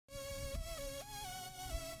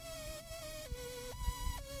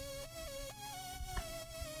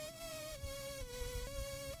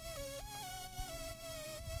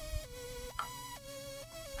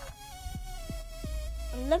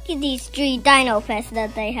Look at these 3 dino pets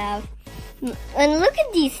that they have. And look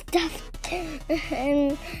at these stuff.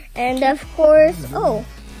 And of course, oh,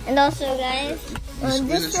 and also guys,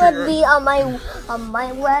 this would be on my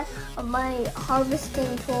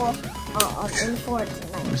harvesting tool in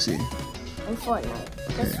Fortnite. Let me see. In Fortnite.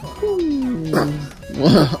 This one.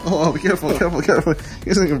 Oh, be careful.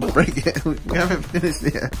 He's gonna break it. We haven't finished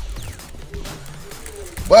yet.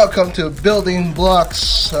 Welcome to Building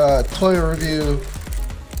Blocks toy review.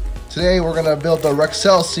 Today we're gonna build the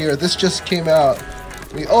Rexcelsior. This just came out.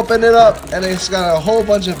 We opened it up and it's got a whole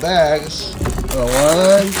bunch of bags.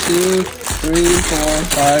 1, 2, 3, 4,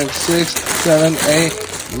 5, 6, 7,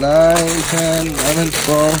 8, 9, 10, 11,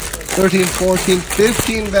 12, 13, 14,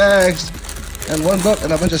 15 bags. And 1 book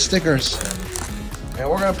and a bunch of stickers. And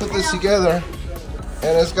we're gonna put this together.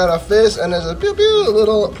 And it's got a fist and there's a pew pew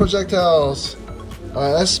little projectiles.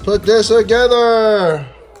 Alright, let's put this together.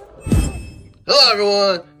 Hello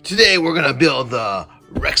everyone. Today we're gonna build the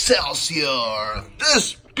Rexcelsior.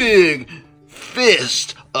 This big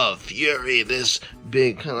fist of fury. This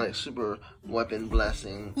big kind of like super weapon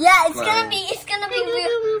blasting. Yeah, it's gonna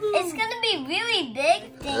be really big.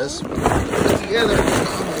 Let's put it together.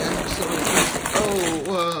 Oh,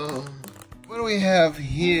 whoa. What do we have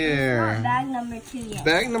here? Bag number 2 yet.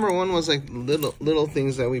 Bag number 1 was like little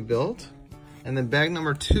things that we built. And then bag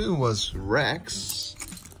number 2 was Rex,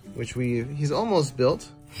 which he's almost built.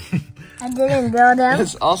 I didn't build him.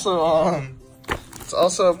 It's also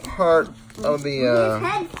part of the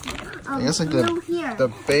I guess like the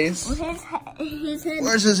base. His head.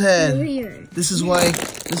 Where's his head? Here. This is why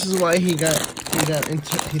he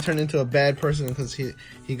turned into a bad person, because he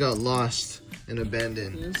got lost and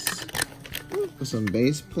abandoned. Put some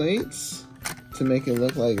base plates to make it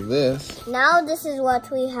look like this. Now this is what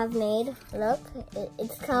we have made. Look,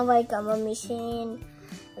 it's kind of like a machine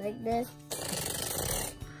like this.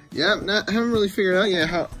 Yeah, I haven't really figured out yet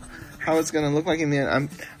how it's gonna look like in the end. I'm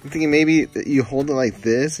thinking maybe you hold it like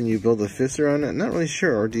this and you build a fist around it. Not really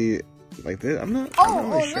sure. Or do you like this? I'm not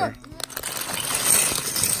really sure.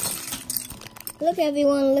 Look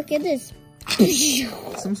everyone, look at this.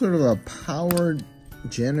 Some sort of a powered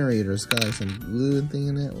generator. It's got like some glue thing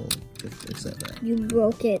in it. We'll fix that back. You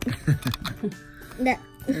broke it.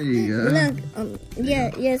 There you go. Look,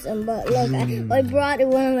 but look, I brought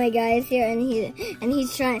one of my guys here, and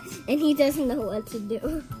he's trying, and he doesn't know what to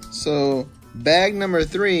do. So bag number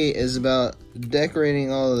 3 is about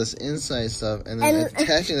decorating all of this inside stuff, and then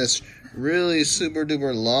attaching this really super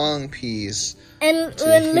duper long piece. And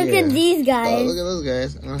look at these guys. Oh, look at those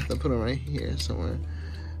guys. I'm gonna have to put them right here somewhere,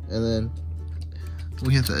 and then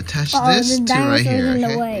we have to attach this to right here. Okay,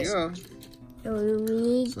 here you go.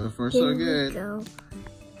 So far so good.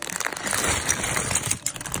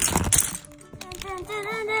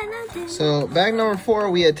 So bag number 4,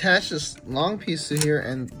 we attach this long piece to here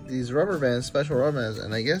and these rubber bands, special rubber bands,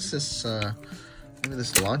 and I guess this maybe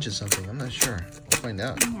this launches something. I'm not sure. We'll find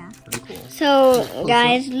out. Yeah. Pretty cool. So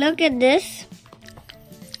guys, look at this.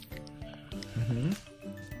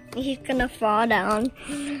 He's gonna fall down.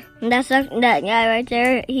 And that's that guy right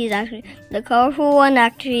there. He's actually the colorful one.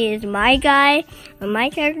 Actually, is my guy, my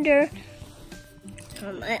character.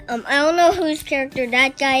 I don't know whose character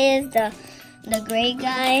that guy is. The gray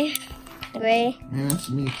guy. Gray. Yeah, that's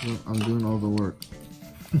me. I'm doing all the work.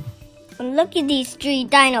 And look at these 3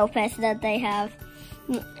 dino pets that they have.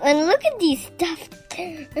 And look at these stuff.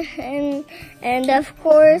 And of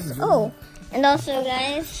course, oh, and also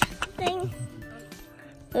guys,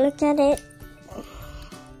 look at it.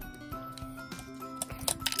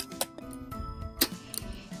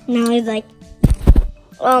 Now he's like,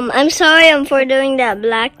 I'm sorry for doing that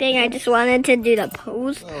black thing. I just wanted to do the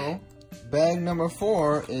pose. So, bag number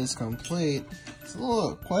 4 is complete. It's a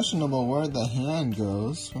little questionable where the hand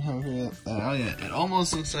goes. We haven't figured that out yet. It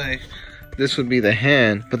almost looks like this would be the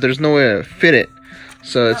hand, but there's no way to fit it.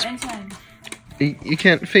 So it's you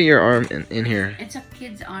can't fit your arm in here. It's a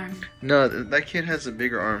kid's arm. No, that kid has a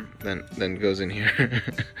bigger arm than goes in here.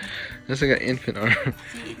 That's like an infant arm.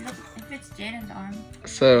 See, look, it fits Jaden's arm.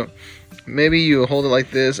 So maybe you hold it like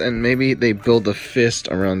this, and maybe they build a fist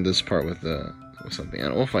around this part with something.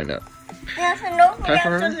 And we'll find out. Yeah, so don't forget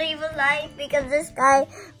to leave a like, because this guy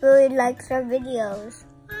really likes our videos.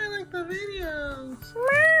 I like the videos.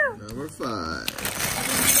 Wow. Number 5.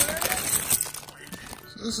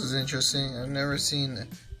 So this is interesting. I've never seen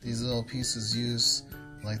these little pieces used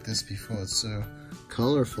like this before. It's so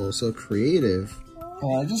colorful, so creative.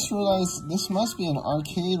 I just realized this must be an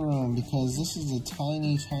arcade room, because this is a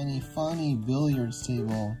tiny, funny billiards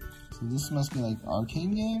table. So this must be like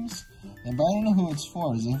arcade games. But I don't know who it's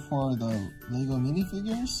for. Is it for the Lego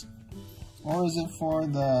minifigures? Or is it for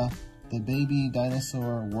the baby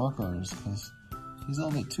dinosaur workers? Because he's a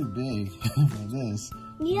little bit too big for this.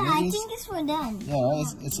 Yeah, I think it's for them. Yeah,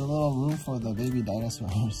 it's a little room for the baby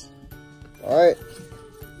dinosaurs. Alright,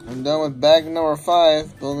 I'm done with bag number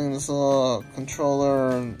 5, building this little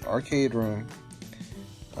controller and arcade room.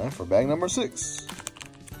 Time for bag number 6.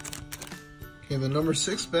 Okay, the number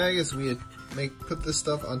 6 bag is we put this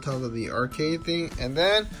stuff on top of the arcade thing, and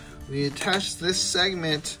then we attach this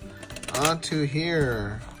segment onto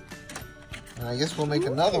here. And I guess we'll make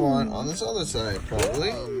another one on this other side,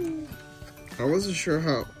 probably. I wasn't sure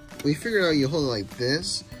how. We figured out you hold it like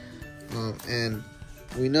this, and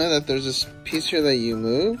we know that there's this piece here that you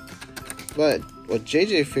move, but what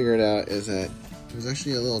JJ figured out is that there's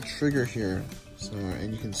actually a little trigger here somewhere,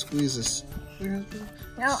 and you can squeeze this.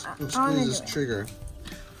 Squeeze this trigger.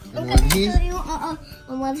 And when he's, show you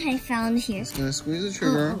what I found here. He's gonna squeeze the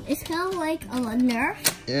trigger. It's kind of like a Nerf.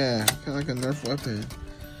 Yeah, kind of like a Nerf weapon.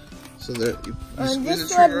 So there, you squeeze this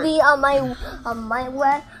the trigger. Would be on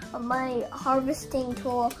my harvesting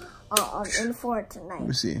tool in Fortnite. Let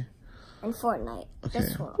me see. In Fortnite. Okay.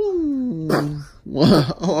 This one.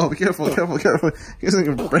 Wow. Oh, be careful, careful, careful. He's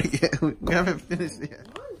gonna break it. We haven't finished yet.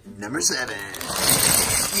 Number 7.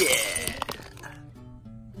 Yeah.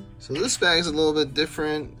 So this bag is a little bit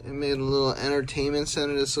different. It made a little entertainment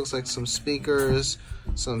center. This looks like some speakers,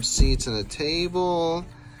 some seats, and a table.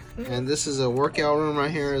 And this is a workout room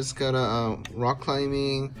right here. It's got a rock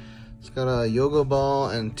climbing. It's got a yoga ball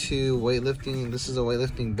and 2 weightlifting. This is a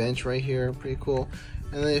weightlifting bench right here. Pretty cool.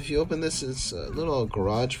 And then if you open this, it's a little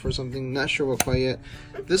garage for something. Not sure what quite yet.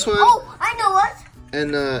 This one. Oh, I know what.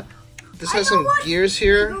 And this has some gears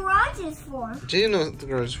here. The garage is for. Jay knows what the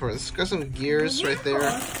garage is for. It's got some gears right there.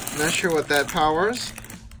 Not sure what that powers,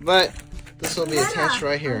 but this will be attached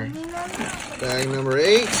right here. Bag number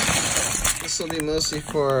 8. This will be mostly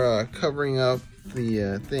for covering up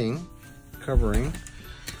the thing. Covering.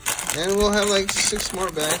 And we'll have like 6 more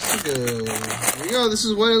bags to go. Here we go. This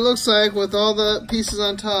is what it looks like with all the pieces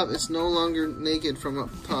on top. It's no longer naked from up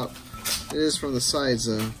top. It is from the sides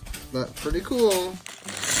though. But pretty cool.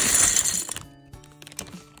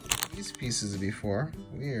 These pieces before.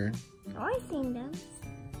 Weird. Oh, I've seen them.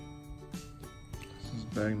 This is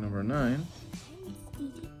bag number 9.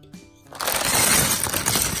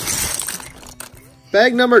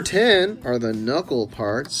 Bag number 10 are the knuckle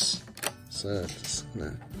parts. So just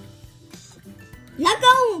gonna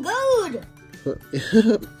Knuckle good.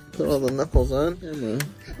 put all the knuckles on.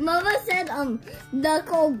 Mama said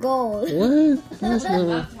knuckle gold. What? That's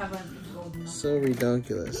not so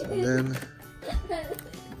redonkulous. And then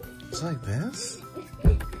it's like this.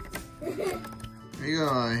 There you go.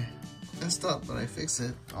 I messed up, but I fixed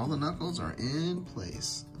it. All the knuckles are in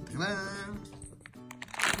place.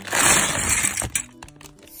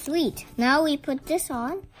 Sweet. Now we put this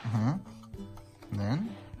on. And then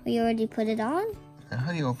we already put it on. And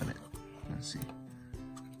how do you open it? Let's see.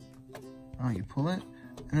 Oh, you pull it,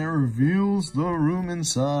 and it reveals the room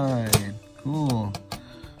inside. Cool.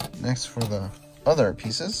 Next for the other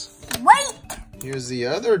pieces. Wait! Here's the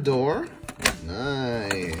other door.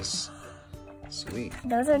 Nice. Sweet.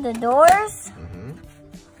 Those are the doors.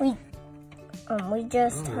 Mm-hmm. We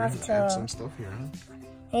just have to add some stuff here, huh?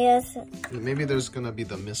 Yes. Maybe there's gonna be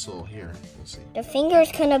the missile here. We'll see. The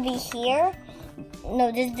finger's gonna be here.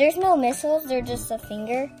 No, there's no missiles. They're just a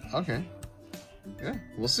finger. Okay. Yeah,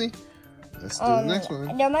 we'll see. Let's do the next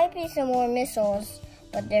one. There might be some more missiles,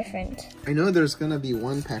 but different. I know there's gonna be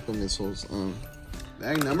 1 pack of missiles.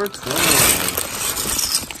 Bag number 12.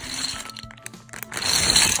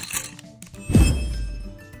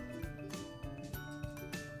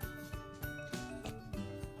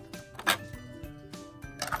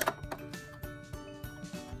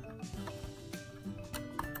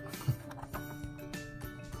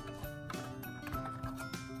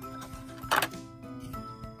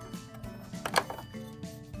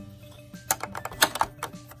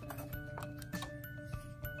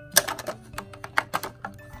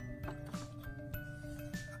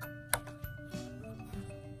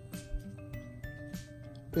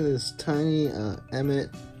 Look at this tiny Emmett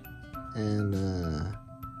and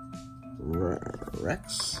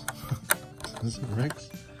Rex. Is it Rex?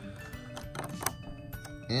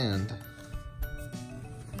 And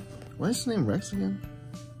why is the name Rex again?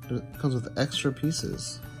 It comes with extra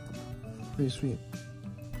pieces. Pretty sweet.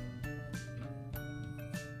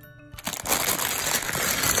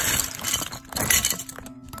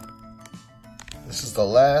 This is the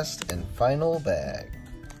last and final bag.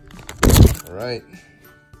 All right.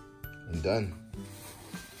 I'm done.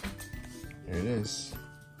 Here it is.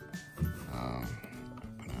 Put it on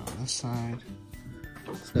this side.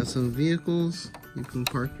 It's got some vehicles. You can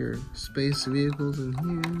park your space vehicles in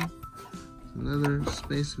here. Another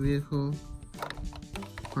space vehicle.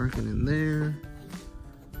 Park it in there.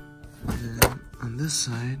 And then on this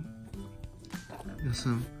side, got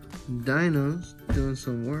some dinos doing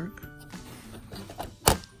some work.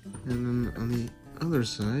 And then on the other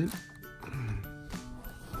side,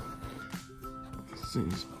 this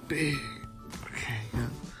thing's big. Okay, got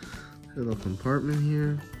a little compartment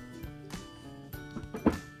here.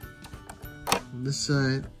 On this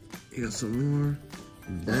side, you got some more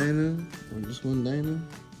dino, or just one dino.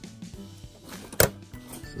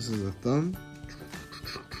 So this is a thumb.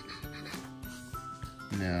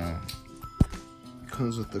 Now, it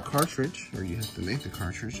comes with the cartridge, or you have to make the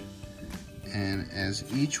cartridge. And as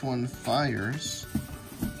each one fires,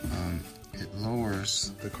 it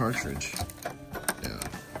lowers the cartridge down.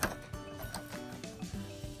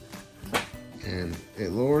 And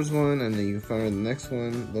it lowers one, and then you fire the next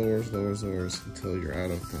one, lowers until you're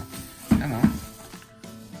out of the ammo.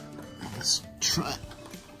 Let's try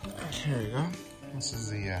it. Here we go. This is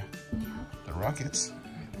the rockets.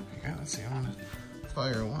 Okay, let's see. I want to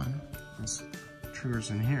fire one. This trigger's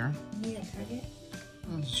in here. You need a target?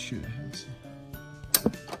 I'll just shoot it. Let's see.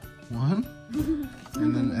 One.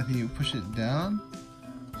 And then I think you push it down.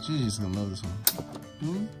 Gigi's gonna love this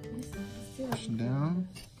one. Push it down.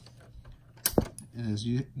 It is.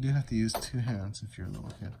 You do have to use two hands if you're a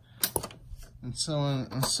little kid. And so on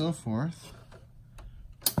and so forth.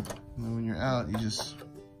 And then when you're out, you just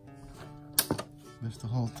lift the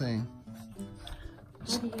whole thing.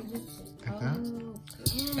 Just like that.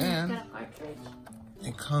 And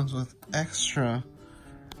it comes with extra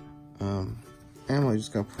ammo. You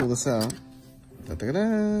just gotta pull this out.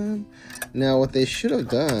 Da-da-da-da. Now, what they should have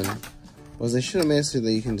done was they should have made it so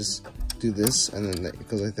that you can just do this and then it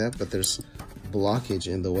goes like that, but there's blockage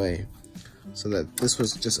in the way. So that this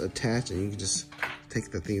was just attached and you can just take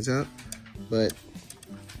the things out. But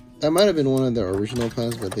that might have been one of their original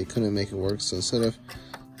plans, but they couldn't make it work. So instead of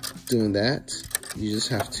doing that, you just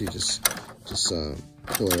have to just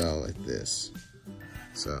pull it out like this.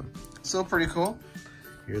 So, still pretty cool.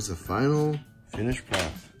 Here's the final finished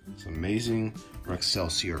product. It's amazing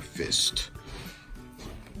Rexcelsior fist.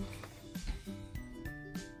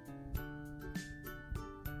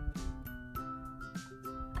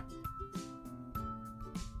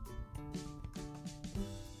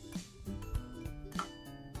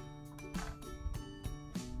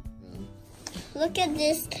 Look at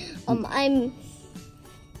this.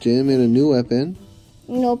 Jen made a new weapon.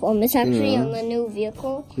 Nope. It's actually on the new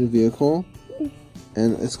vehicle. New vehicle.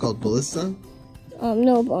 And it's called Ballista?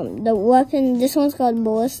 Nope. The weapon, this one's called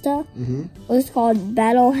Ballista. It's called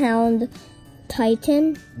Battlehound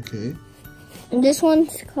Titan. Okay. And this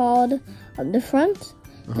one's called, the front.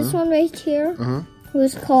 This one right here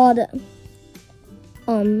was called,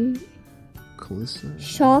 Calista?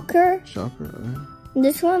 Shocker. Shocker,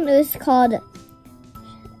 This one is called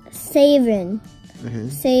Saverin.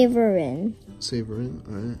 Saverin. Saverin,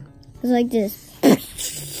 alright. It's like this.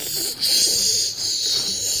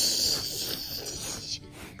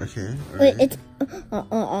 Okay. Wait, it's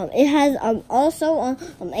it has also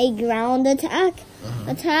a ground attack.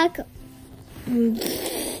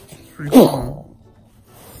 Pretty cool.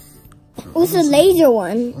 It's a laser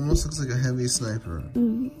one. Almost looks like a heavy sniper.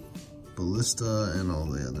 Ballista and all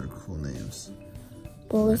the other cool names.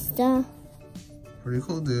 Ballista. Pretty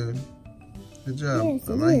cool, dude. Good job. Yes,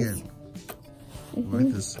 I like it. I like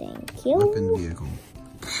this Thank you. weapon vehicle.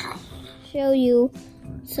 Show you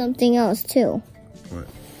something else too. What?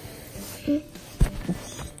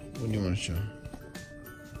 What do you want to show?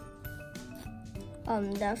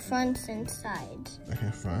 The fronts and sides.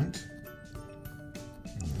 Okay, front.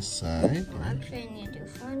 On the side. Actually, I need to do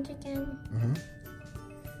front again. Right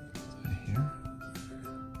here.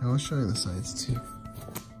 I will show you the sides too.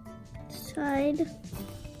 Side,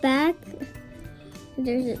 back.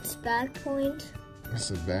 There's its back point. That's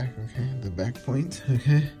the back, okay. The back point,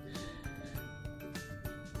 okay.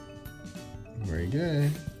 Very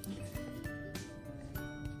good.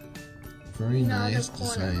 Very nice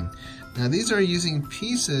design. Now these are using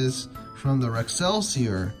pieces from the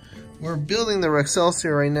Rexcelsior. We're building the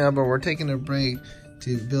Rexcelsior right now, but we're taking a break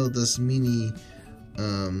to build this mini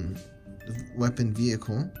weapon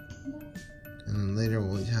vehicle. And then later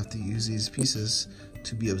we'll have to use these pieces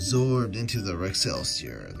to be absorbed into the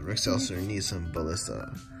Rexcelsior. The Rexcelsior needs some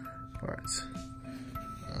ballista parts.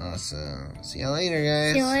 Awesome. See you later,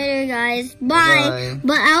 guys. See you later, guys. Bye. Bye.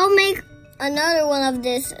 But I'll make another one of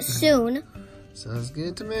this soon. Sounds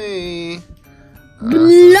good to me. Blah.